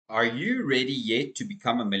Are you ready yet to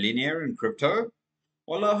become a millionaire in crypto?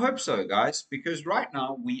 Well, I hope so, guys, because right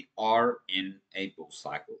now we are in a bull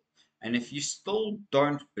cycle. And if you still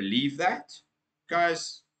don't believe that,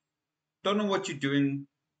 guys, don't know what you're doing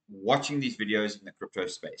watching these videos in the crypto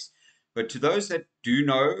space. But to those that do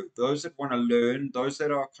know, those that want to learn, those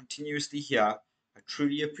that are continuously here, I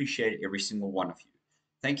truly appreciate every single one of you.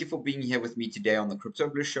 Thank you for being here with me today on the Crypto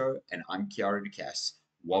Bliss Show, and I'm Kiara Ducasse.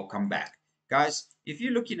 Welcome back. Guys, if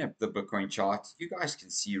you're looking at the Bitcoin chart, you guys can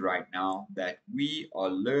see right now that we are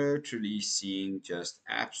literally seeing just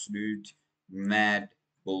absolute mad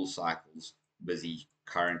bull cycles busy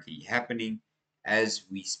currently happening as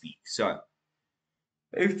we speak. So,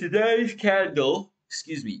 if today's candle,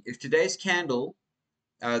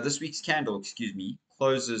 this week's candle,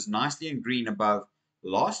 closes nicely in green above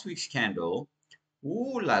last week's candle,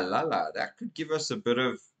 ooh la la la, that could give us a bit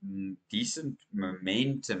of decent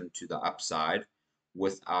momentum to the upside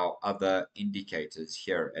with our other indicators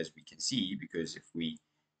here, as we can see, because if we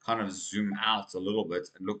kind of zoom out a little bit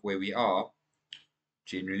and look where we are,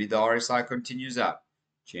 generally the RSI continues up.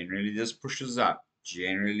 Generally this pushes up.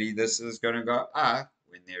 Generally this is going to go up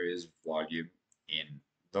when there is volume in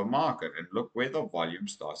the market. And look where the volume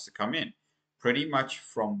starts to come in. Pretty much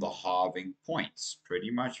from the halving points.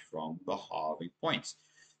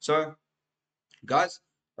 So, guys,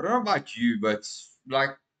 I don't know about you, but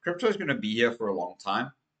like crypto is going to be here for a long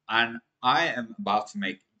time. And I am about to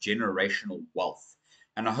make generational wealth.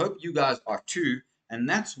 And I hope you guys are too. And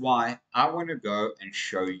that's why I want to go and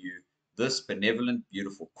show you this benevolent,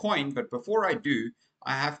 beautiful coin. But before I do,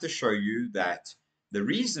 I have to show you that the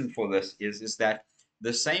reason for this is that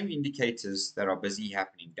the same indicators that are busy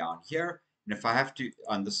happening down here. And if I have to,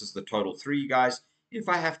 and this is the total 3, guys, if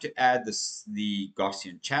I have to add the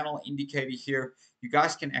Gaussian channel indicator here, you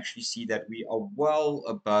guys can actually see that we are well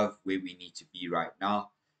above where we need to be right now.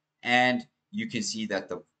 And you can see that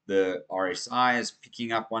the RSI is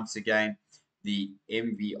picking up once again. The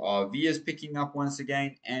MVRV is picking up once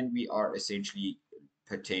again. And we are essentially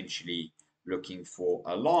potentially looking for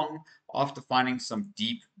a long after finding some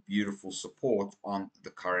deep, beautiful support on the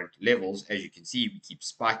current levels. As you can see, we keep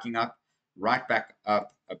spiking up right back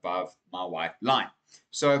up above my white line.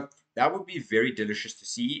 So that would be very delicious to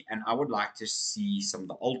see, and I would like to see some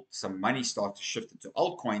money start to shift into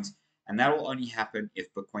altcoins, and that will only happen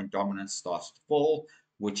if Bitcoin dominance starts to fall,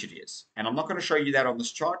 which it is. And I'm not going to show you that on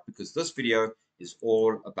this chart because this video is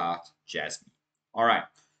all about Jasmy. All right,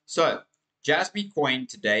 so Jasmy coin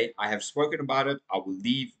today, I have spoken about it. I will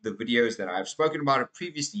leave the videos that I have spoken about it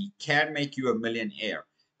previously can make you a millionaire.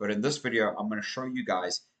 But in this video, I'm going to show you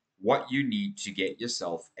guys what you need to get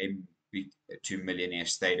yourself to millionaire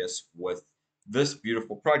status with this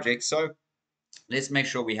beautiful project. So let's make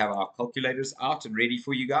sure we have our calculators out and ready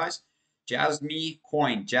for you guys. Jasmy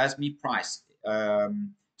coin, Jasmy price.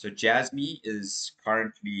 So Jasmy is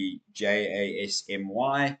currently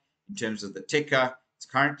JASMY in terms of the ticker. It's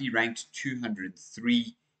currently ranked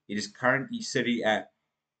 203. It is currently sitting at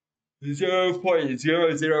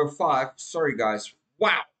 0.005. Sorry, guys.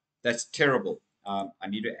 Wow, that's terrible. I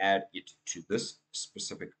need to add it to this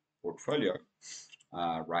specific portfolio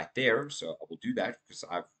right there. So I will do that because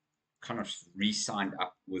I've kind of re-signed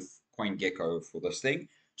up with CoinGecko for this thing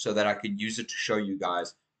so that I can use it to show you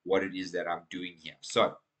guys what it is that I'm doing here.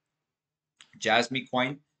 So Jasmy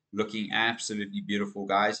coin looking absolutely beautiful,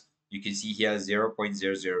 guys. You can see here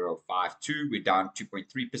 0.0052. We're down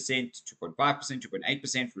 2.3%, 2.5%,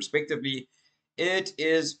 2.8% respectively. It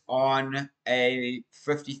is on a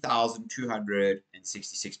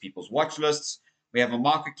 50,266 people's watch lists. We have a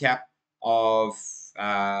market cap of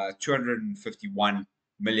 $251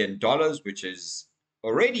 million, which is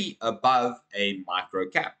already above a micro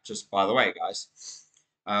cap, just by the way, guys.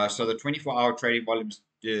 So the 24-hour trading volume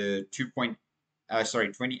is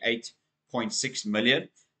 28.6 million.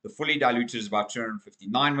 The fully diluted is about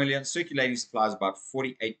 259 million. Circulating supply is about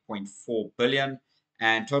 48.4 billion.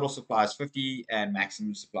 And total supply is 50 and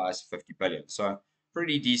maximum supply is 50 billion. So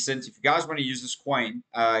pretty decent. If you guys want to use this coin,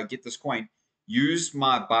 get this coin, use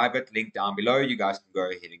my Bybit link down below. You guys can go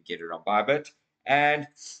ahead and get it on Bybit. And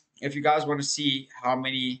if you guys want to see how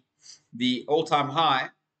many, the all-time high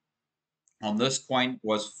on this coin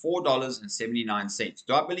was $4.79.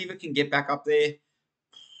 Do I believe it can get back up there?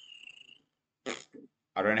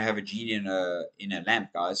 I don't have a genie in a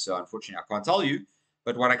lamp, guys, so unfortunately I can't tell you.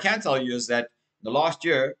 But what I can tell you is that in the last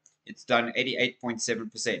year, it's done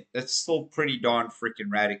 88.7%. That's still pretty darn freaking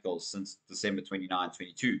radical since December 29,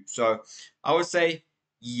 22. So I would say,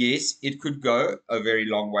 yes, it could go a very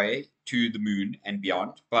long way to the moon and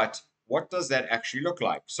beyond. But what does that actually look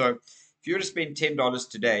like? So if you were to spend $10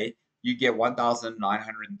 today, you get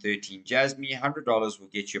 1,913 Jasmine. $100 will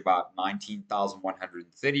get you about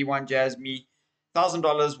 19,131 Jasmine.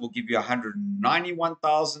 $1,000 will give you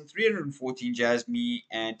 191,314 Jasmine,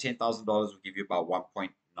 and $10,000 will give you about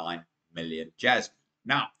 1.9 million Jasmine.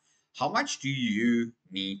 Now, how much do you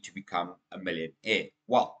need to become a millionaire?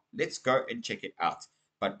 Well, let's go and check it out.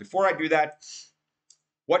 But before I do that,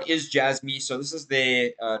 what is Jasmine? So this is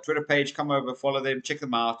their Twitter page. Come over, follow them, check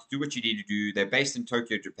them out, do what you need to do. They're based in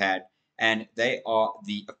Tokyo, Japan, and they are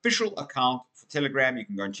the official account for Telegram. You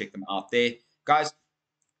can go and check them out there. Guys,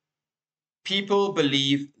 people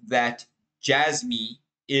believe that Jasmine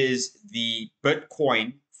is the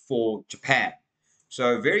Bitcoin for Japan.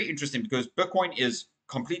 So very interesting because Bitcoin is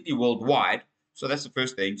completely worldwide. So that's the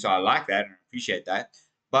first thing. So I like that and appreciate that.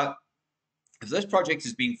 But if this project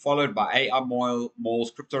is being followed by AI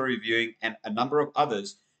Malls, Crypto Reviewing, and a number of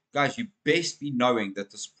others, guys, you best be knowing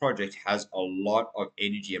that this project has a lot of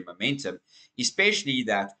energy and momentum, especially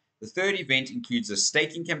that the third event includes a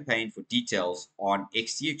staking campaign for details on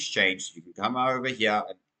XT Exchange. So you can come over here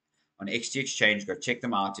and on XT Exchange, go check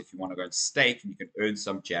them out if you want to go and stake, and you can earn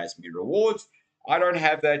some Jasmine rewards. I don't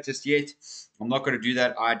have that just yet. I'm not going to do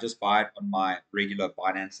that. I just buy it on my regular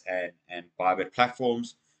Binance and Bybit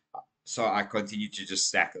platforms. So I continue to just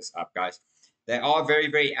stack this up, guys. They are very,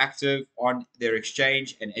 very active on their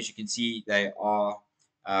exchange. And as you can see, they are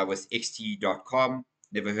with xt.com.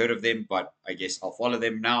 Never heard of them, but I guess I'll follow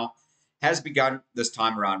them now. Has begun this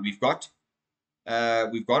time around. We've got a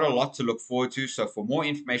lot to look forward to. So for more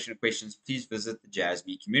information and questions, please visit the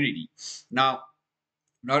Jasmine community. Now,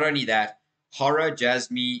 not only that, Hora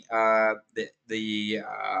Jasmine, the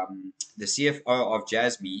CFO of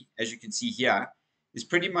Jasmine, as you can see here, is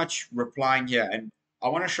pretty much replying here. And I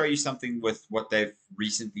want to show you something with what they've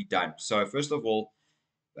recently done. So first of all,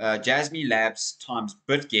 Jasmine Labs times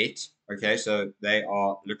BitGet. Okay, so they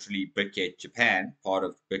are literally BitGet Japan, part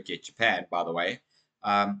of BitGet Japan, by the way.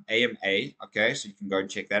 AMA. Okay, so you can go and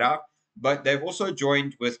check that out. But they've also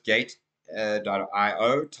joined with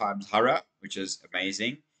Gate.io times Hara, which is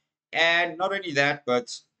amazing. And not only that,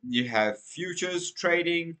 but you have futures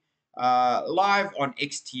trading live on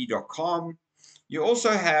xt.com. You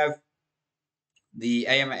also have the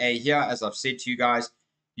AMA here, as I've said to you guys.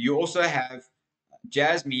 You also have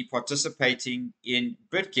Jasmine participating in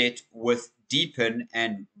BitGet with Deepin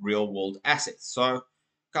and real world assets. So,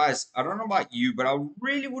 guys, I don't know about you, but I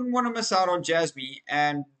really wouldn't want to miss out on Jasmine.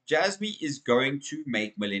 And Jasmine is going to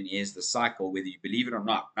make millionaires the cycle, whether you believe it or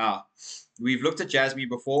not. Now, we've looked at Jasmine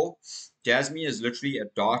before. Jasmine is literally a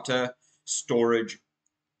data storage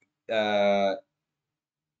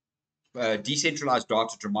decentralized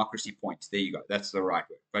data democracy point. There you go. That's the right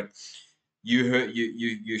word. But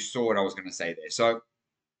you saw what I was going to say there. So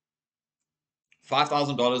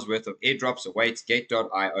 $5,000 worth of airdrops awaits.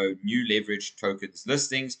 Gate.io new leverage tokens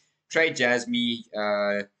listings. Trade Jasmine,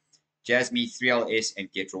 Jasmine 3LS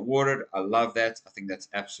and get rewarded. I love that. I think that's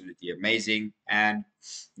absolutely amazing. And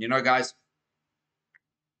you know, guys,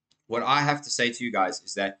 what I have to say to you guys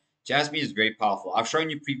is that Jasmine is very powerful. I've shown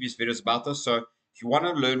you previous videos about this, so if you want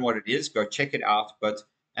to learn what it is, go check it out. But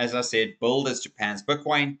as I said, build as Japan's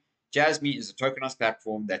Bitcoin. Jasmine is a tokenized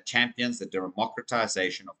platform that champions the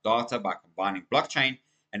democratization of data by combining blockchain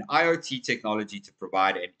and IoT technology to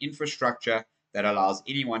provide an infrastructure that allows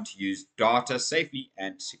anyone to use data safely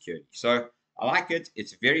and securely. So I like it.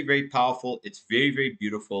 It's very, very powerful. It's very, very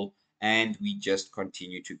beautiful. And we just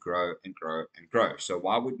continue to grow and grow and grow. So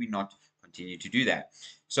why would we not continue to do that?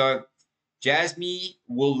 So Jasmine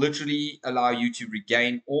will literally allow you to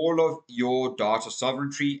regain all of your data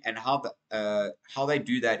sovereignty, and how they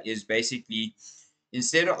do that is basically,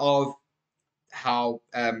 instead of how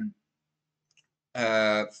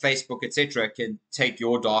Facebook etc. can take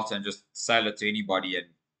your data and just sell it to anybody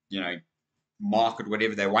and market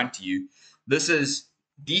whatever they want to you. This is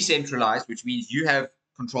decentralized, which means you have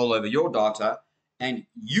control over your data and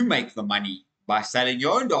you make the money by selling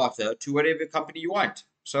your own data to whatever company you want.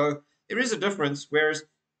 So there is a difference, whereas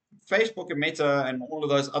Facebook and Meta and all of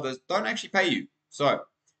those others don't actually pay you. So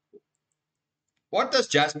what does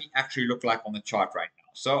Jasmine actually look like on the chart right now?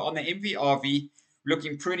 So on the MVRV,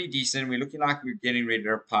 looking pretty decent. We're looking like we're getting ready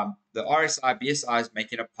to pump. The RSI, BSI is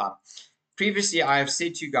making a pump. Previously, I have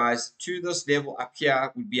said to you guys, to this level up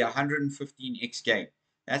here would be 115x gain.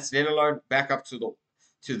 That's let alone back up to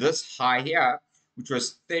this high here, which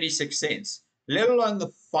was 36 cents. Let alone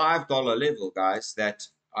the $5 level, guys, that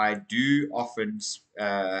I do often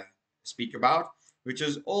speak about, which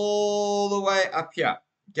is all the way up here.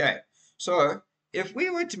 Okay, so if we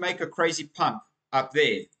were to make a crazy pump up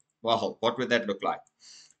there, well, what would that look like?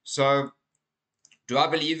 So do I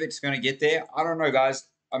believe it's going to get there? I don't know, guys.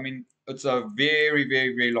 I mean, It's a very,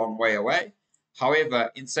 very, very long way away.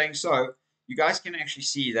 However, in saying so, you guys can actually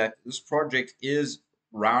see that this project is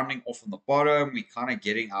rounding off on the bottom. We're kind of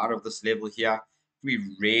getting out of this level here. If we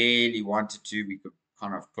really wanted to, we could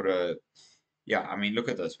kind of put a, yeah, I mean, look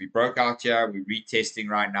at this. We broke out here. We're retesting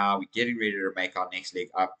right now. We're getting ready to make our next leg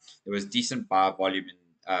up. There was decent buy volume in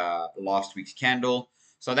last week's candle.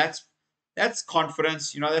 So that's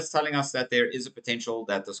confidence. You know, that's telling us that there is a potential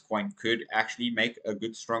that this coin could actually make a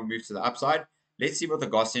good, strong move to the upside. Let's see what the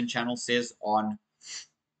Gaussian channel says on.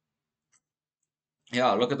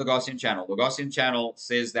 Yeah, look at the Gaussian channel. The Gaussian channel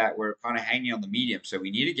says that we're kind of hanging on the medium. So we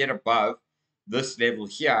need to get above this level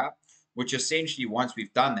here, which essentially, once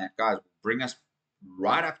we've done that, guys, will bring us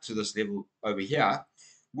right up to this level over here,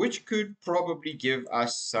 which could probably give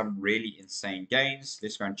us some really insane gains.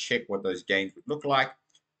 Let's go and check what those gains would look like.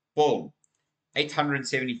 Boom.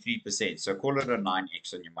 873%. So call it a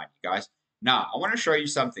 9x on your money, guys. Now, I want to show you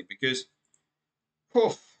something because,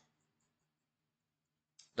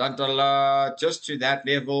 just to that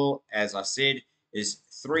level, as I said, is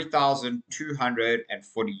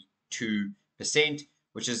 3,242%,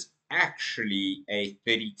 which is actually a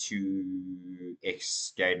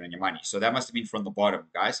 32x gain on your money. So that must have been from the bottom,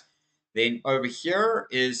 guys. Then over here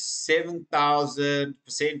is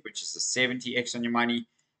 7,000%, which is a 70x on your money.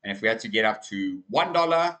 And if we had to get up to $1,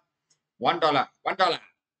 $1, $1,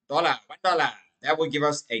 $1, that would give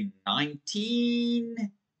us a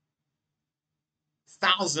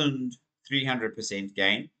 19,300%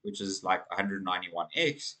 gain, which is like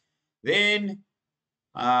 191x. Then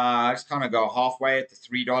let's kind of go halfway at the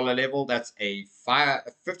 $3 level. That's a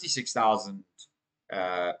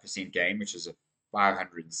 56,000% gain, which is a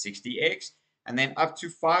 560x. And then up to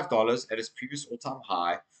 $5 at its previous all-time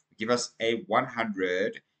high, give us a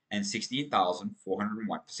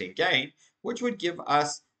 116,401% gain, which would give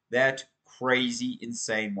us that crazy,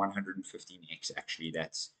 insane 115x. Actually,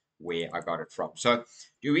 that's where I got it from. So,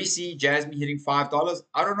 do we see Jasmine hitting $5?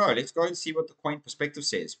 I don't know. Let's go and see what the coin perspective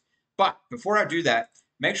says. But before I do that,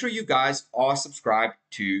 make sure you guys are subscribed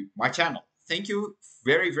to my channel. Thank you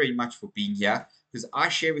very, very much for being here, because I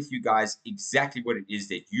share with you guys exactly what it is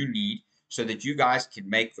that you need so that you guys can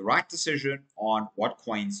make the right decision on what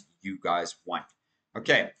coins you guys want.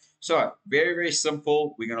 Okay, so very, very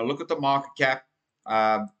simple. We're going to look at the market cap.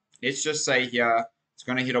 Let's just say here it's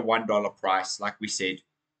going to hit a $1 price, like we said.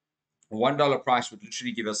 A $1 price would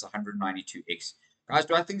literally give us 192x. Guys,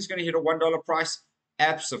 do I think it's going to hit a $1 price?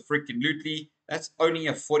 Abso-freaking-lutely. That's only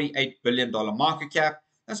a $48 billion market cap.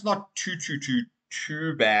 That's not too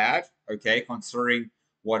bad, okay, considering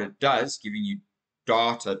what it does, giving you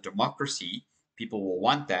data democracy. People will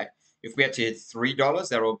want that. If we had to hit $3,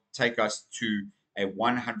 that will take us to a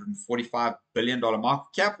 $145 billion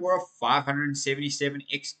market cap or a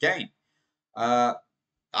 577x gain. I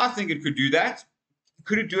think it could do that.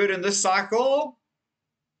 Could it do it in this cycle?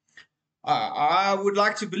 I would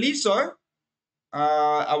like to believe so.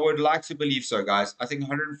 I would like to believe so, guys. I think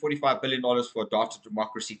 $145 billion for a data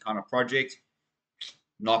democracy kind of project,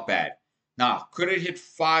 not bad. Now, could it hit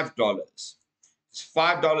 $5?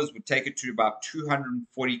 $5 would take it to about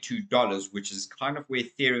 $242, which is kind of where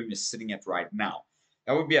Ethereum is sitting at right now.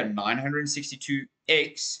 That would be a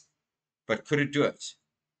 962x, but could it do it?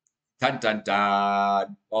 Dun, dun,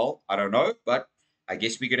 dun. Well, I don't know, but I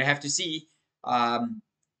guess we're going to have to see.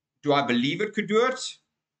 Do I believe it could do it?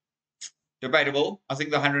 Debatable. I think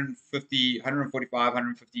the $145,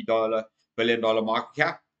 $150 billion market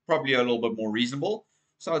cap, probably a little bit more reasonable.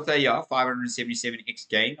 So I'd say, yeah, 577x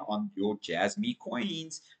gain on your Jasmine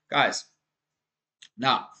coins. Guys,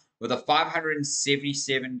 now, with a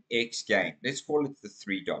 577x gain, let's call it the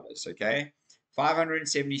 $3, okay?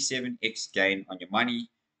 577x gain on your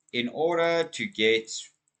money. In order to get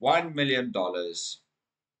 $1 million,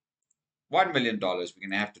 $1 million, we're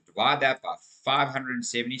going to have to divide that by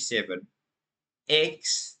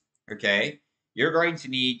 577x, okay? You're going to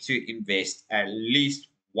need to invest at least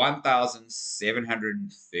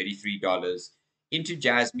 $1,733 into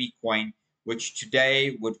Jasmine coin, which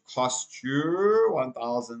today would cost you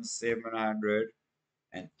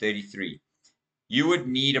 1,733. You would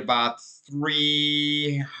need about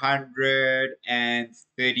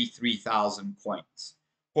 333,000 coins.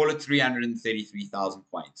 Call it 333,000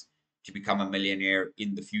 coins to become a millionaire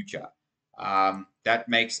in the future. That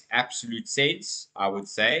makes absolute sense, I would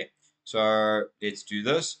say. So let's do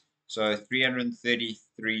this. So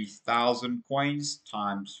 333,000 coins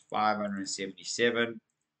times 577.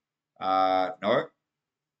 No.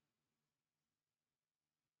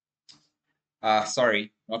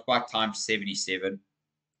 Sorry, not quite times 77.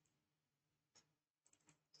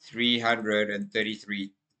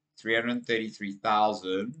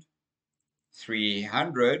 333,000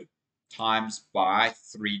 300 times by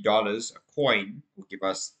 $3 a coin will give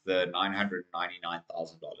us the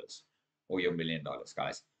 $999,000 or your $1 million,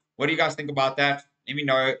 guys. What do you guys think about that? Let me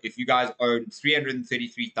know if you guys own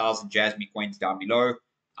 333,000 Jasmine coins down below.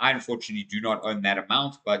 I unfortunately do not own that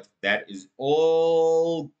amount, but that is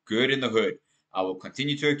all good in the hood. I will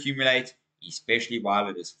continue to accumulate, especially while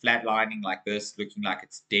it is flatlining like this, looking like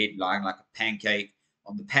it's dead, lying like a pancake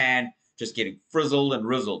on the pan, just getting frizzled and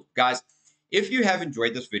rizzled. Guys, if you have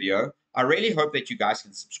enjoyed this video, I really hope that you guys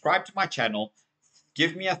can subscribe to my channel,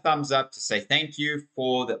 give me a thumbs up to say thank you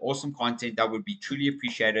for the awesome content. That would be truly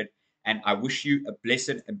appreciated. And I wish you a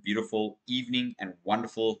blessed and beautiful evening and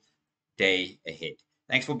wonderful day ahead.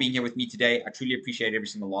 Thanks for being here with me today. I truly appreciate every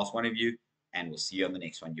single last one of you. And we'll see you on the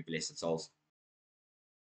next one, you blessed souls.